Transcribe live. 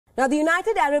Now, the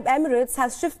United Arab Emirates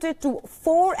has shifted to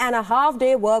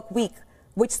 4.5-day work week,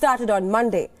 which started on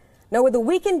Monday. Now, with the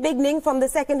weekend beginning from the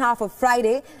second half of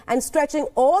Friday and stretching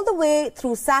all the way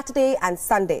through Saturday and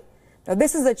Sunday. Now,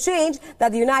 this is a change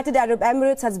that the United Arab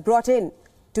Emirates has brought in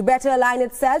to better align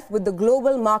itself with the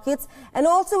global markets and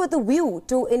also with a view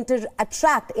to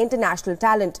attract international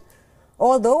talent.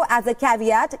 Although, as a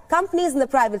caveat, companies in the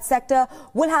private sector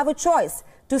will have a choice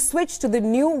to switch to the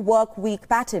new work week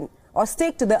pattern or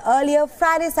stick to the earlier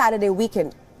Friday-Saturday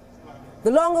weekend.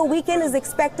 The longer weekend is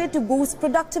expected to boost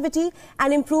productivity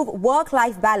and improve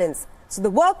work-life balance. So the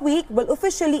work week will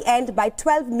officially end by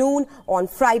 12 noon on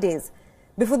Fridays,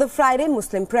 before the Friday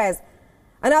Muslim prayers.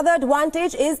 Another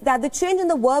advantage is that the change in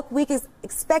the work week is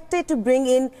expected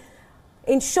to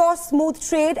ensure smooth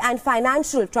trade and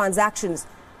financial transactions.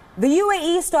 The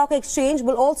UAE Stock Exchange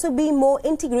will also be more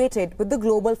integrated with the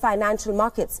global financial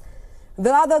markets.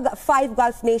 The other 5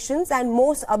 Gulf nations and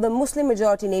most other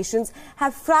Muslim-majority nations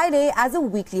have Friday as a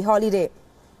weekly holiday.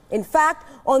 In fact,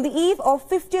 on the eve of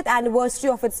 50th anniversary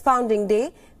of its founding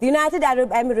day, the United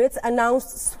Arab Emirates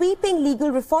announced sweeping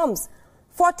legal reforms.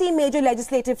 40 major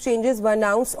legislative changes were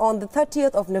announced on the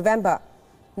 30th of November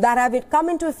that have come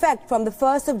into effect from the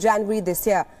 1st of January this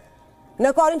year. And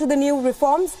according to the new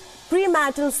reforms,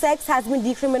 premarital sex has been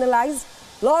decriminalized,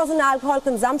 laws on alcohol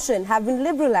consumption have been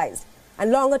liberalized, and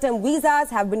longer-term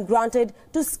visas have been granted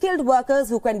to skilled workers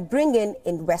who can bring in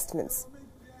investments.